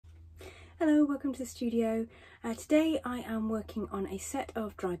Hello, welcome to the studio. Today I am working on a set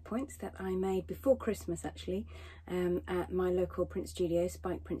of dry points that I made before Christmas actually at my local print studio,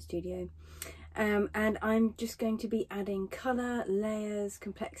 Spike Print Studio. And I'm just going to be adding colour, layers,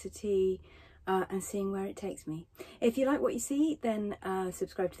 complexity and seeing where it takes me. If you like what you see, then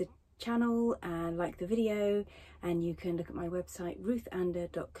subscribe to the channel and like the video, and you can look at my website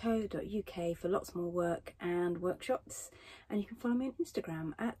ruthander.co.uk for lots more work and workshops, and you can follow me on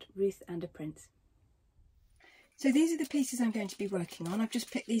Instagram at ruthanderprints. So these are the pieces I'm going to be working on. I've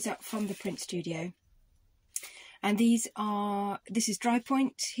just picked these up from the print studio, and this is dry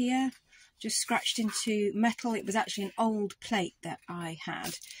point here, just scratched into metal. It was actually an old plate that I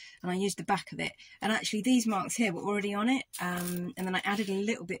had, and I used the back of it, and actually these marks here were already on it, and then I added a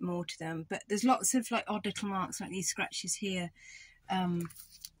little bit more to them, but there's lots of like odd little marks like these scratches here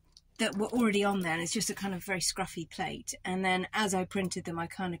that were already on there, and it's just a kind of very scruffy plate, and then as I printed them I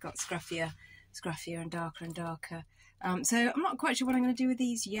kind of got scruffier and darker. So I'm not quite sure what I'm going to do with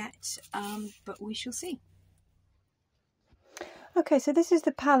these yet, but we shall see. Okay, so this is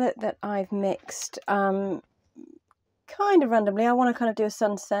the palette that I've mixed kind of randomly. I want to kind of do a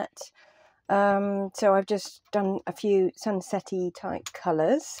sunset, so I've just done a few sunset-y type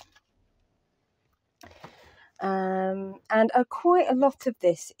colours, and quite a lot of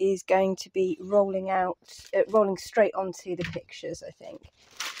this is going to be rolling straight onto the pictures, I think.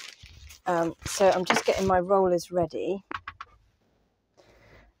 So I'm just getting my rollers ready.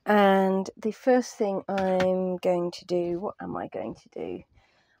 And the first thing I'm going to do, what am I going to do?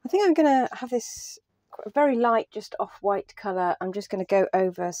 I think I'm going to have this very light, just off-white colour. I'm just going to go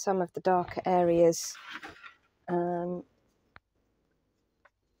over some of the darker areas.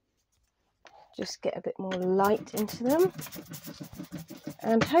 Just get a bit more light into them.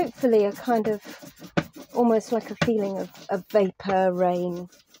 And hopefully a kind of, almost like a feeling of vapour, rain.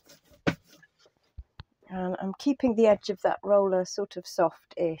 And I'm keeping the edge of that roller sort of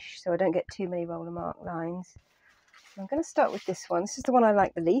soft-ish, so I don't get too many roller mark lines. I'm going to start with this one. This is the one I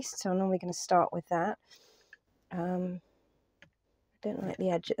like the least, so I'm normally going to start with that. I don't like the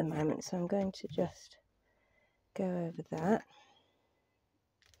edge at the moment, so I'm going to just go over that.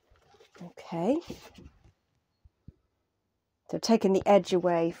 Okay. So I've taken the edge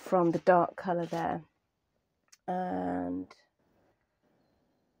away from the dark colour there. And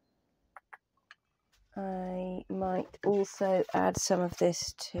I might also add some of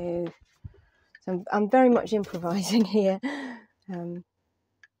this to, so I'm very much improvising here. Going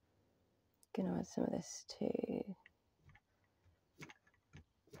to add some of this to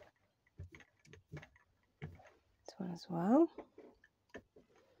this one as well.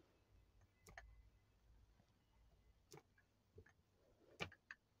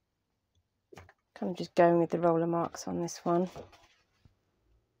 Kind of just going with the roller marks on this one.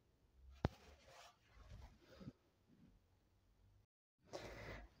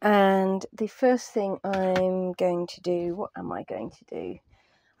 And the first thing I'm going to do, what am I going to do?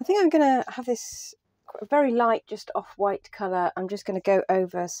 I think I'm going to have this very light, just off-white colour. I'm just going to go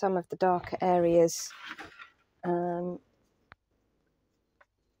over some of the darker areas.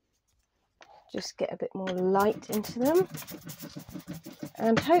 Just get a bit more light into them.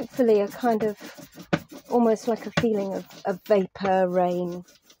 And hopefully a kind of, almost like a feeling of vapour, rain.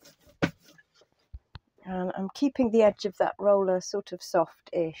 And I'm keeping the edge of that roller sort of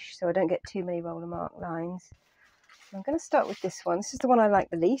soft-ish, so I don't get too many roller mark lines. I'm going to start with this one. This is the one I like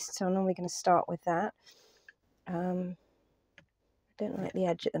the least, so I'm normally going to start with that. I don't like the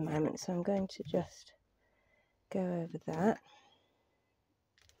edge at the moment, so I'm going to just go over that.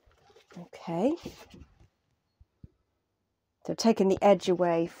 Okay. So I've taken the edge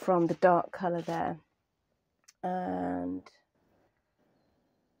away from the dark colour there. And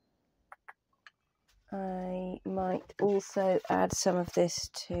I might also add some of this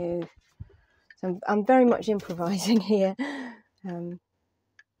to, so I'm very much improvising here. Going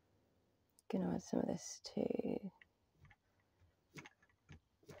to add some of this to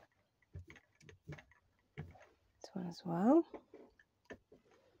this one as well.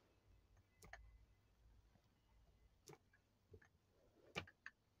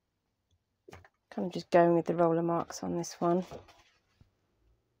 Kind of just going with the roller marks on this one.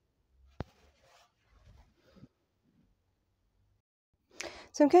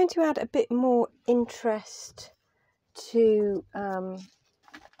 So I'm going to add a bit more interest to some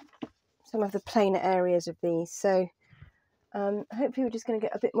of the plainer areas of these. So hopefully we're just going to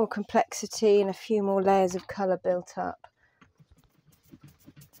get a bit more complexity and a few more layers of colour built up.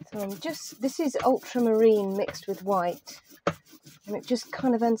 So this is ultramarine mixed with white, and it just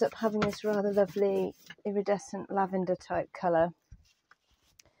kind of ends up having this rather lovely iridescent lavender type colour.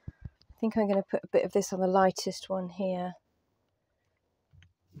 think I'm going to put a bit of this on the lightest one here.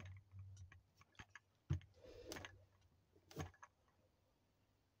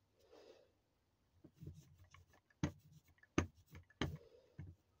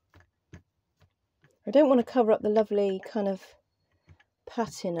 I don't want to cover up the lovely kind of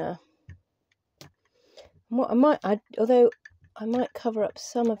patina. What I might, although I might cover up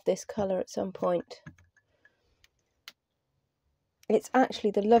some of this colour at some point. It's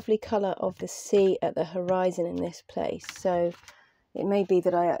actually the lovely colour of the sea at the horizon in this place, so it may be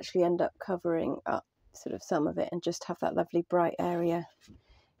that I actually end up covering up sort of some of it and just have that lovely bright area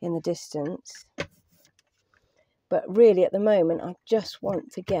in the distance. But really at the moment I just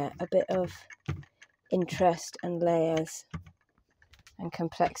want to get a bit of interest and layers and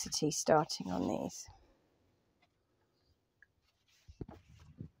complexity starting on these.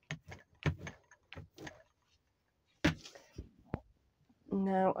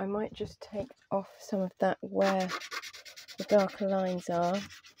 Now I might just take off some of that where the darker lines are,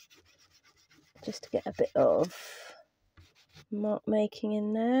 just to get a bit of mark making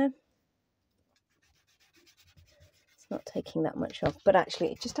in there. It's not taking that much off, but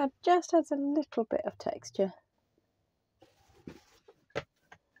actually it just adds a little bit of texture.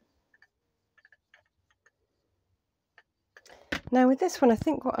 Now with this one, I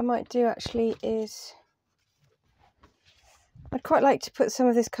think what I might do actually is, I'd quite like to put some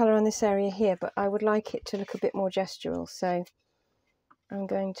of this colour on this area here, but I would like it to look a bit more gestural, so I'm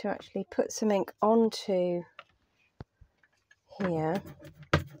going to actually put some ink onto here.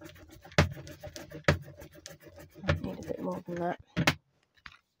 I need a bit more than that.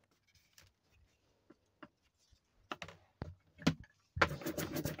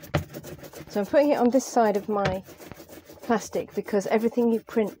 So I'm putting it on this side of my plastic because everything you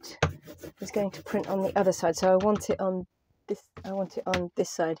print is going to print on the other side. So I want it on this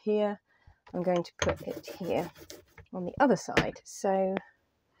side here. I'm going to put it here on the other side. So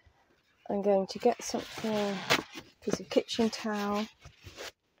I'm going to get something, piece of kitchen towel.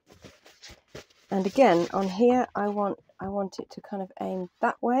 And again, on here, I want it to kind of aim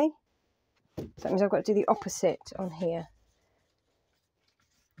that way. So that means I've got to do the opposite on here.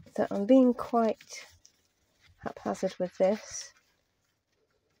 So I'm being quite haphazard with this.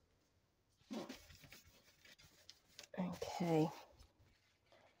 Okay.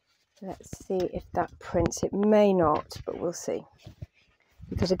 Let's see if that prints. It may not, but we'll see.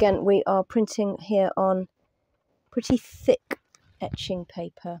 Because again, we are printing here on pretty thick etching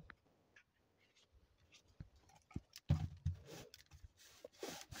paper.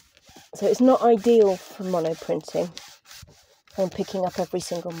 So it's not ideal for mono printing and picking up every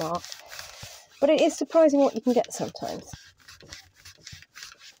single mark, but it is surprising what you can get sometimes.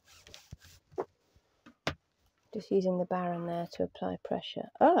 Just using the Baron there to apply pressure.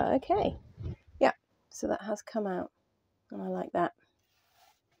 Oh, okay. Yeah, so that has come out and I like that.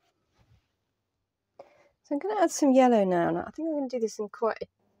 So I'm going to add some yellow now. And I think I'm going to do this in quite a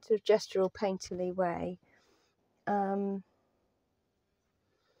sort of gestural, painterly way.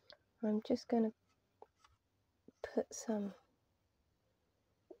 I'm just going to put some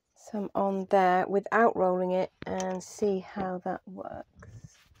on there without rolling it and see how that works.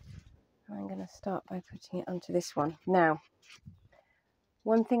 I'm going to start by putting it onto this one. Now,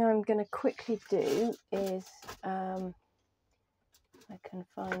 one thing I'm going to quickly do is, I can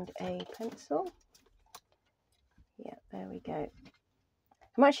find a pencil. Yeah, there we go.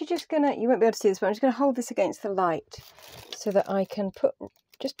 I'm actually just going to, you won't be able to see this, but I'm just going to hold this against the light so that I can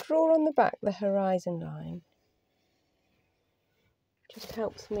just draw on the back the horizon line. Just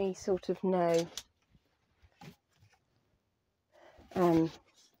helps me sort of know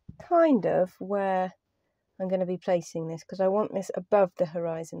kind of where I'm going to be placing this, because I want this above the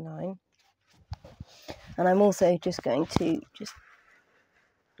horizon line. And I'm also just going to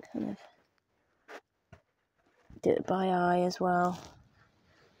kind of do it by eye as well,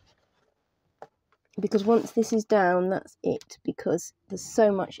 because once this is down, that's it, because there's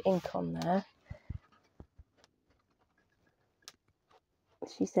so much ink on there.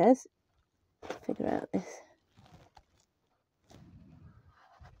 She says, figure out this.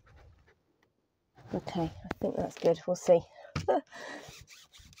 Okay, I think that's good. We'll see.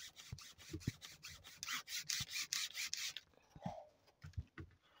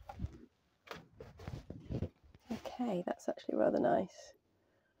 Okay, that's actually rather nice.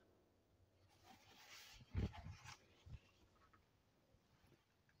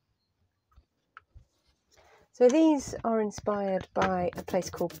 So these are inspired by a place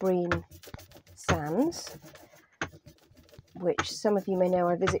called Breen Sands, which some of you may know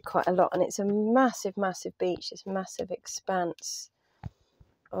I visit quite a lot, and it's a massive, massive beach, this massive expanse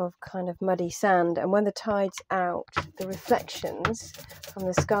of kind of muddy sand, and when the tide's out, the reflections from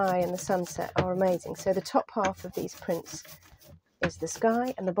the sky and the sunset are amazing. So the top half of these prints is the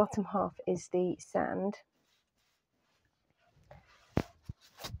sky and the bottom half is the sand.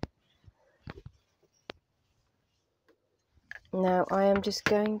 Now I am just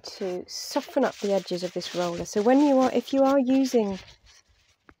going to soften up the edges of this roller. So when you are, if you are using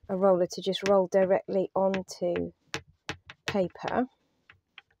a roller to just roll directly onto paper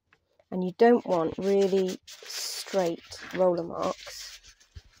and you don't want really straight roller marks,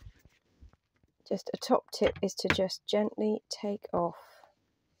 just a top tip is to just gently take off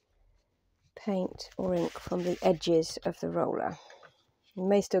paint or ink from the edges of the roller. You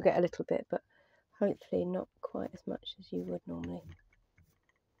may still get a little bit, but hopefully not quite as much as you would normally.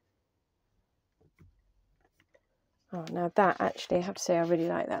 Oh, now that actually, I have to say, I really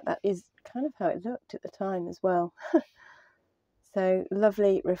like that. That is kind of how it looked at the time as well. So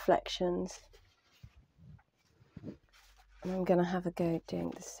lovely reflections. And I'm going to have a go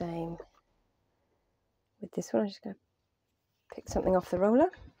doing the same with this one. I'm just going to pick something off the roller.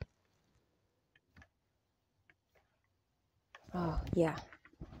 Oh, yeah.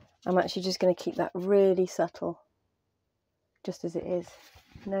 I'm actually just going to keep that really subtle, just as it is.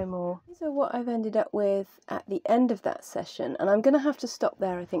 No more. These are what I've ended up with at the end of that session, and I'm going to have to stop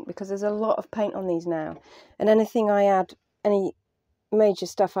there, I think, because there's a lot of paint on these now, and anything I add, any major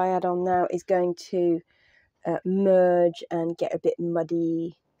stuff I add on now is going to merge and get a bit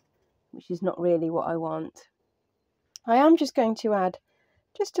muddy, which is not really what I want. I am just going to add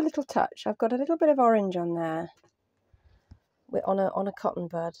just a little touch. I've got a little bit of orange on there on a cotton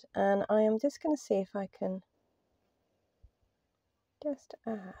bud, and I am just going to see if I can just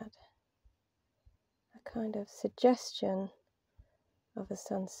add a kind of suggestion of a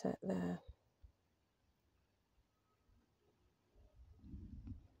sunset there.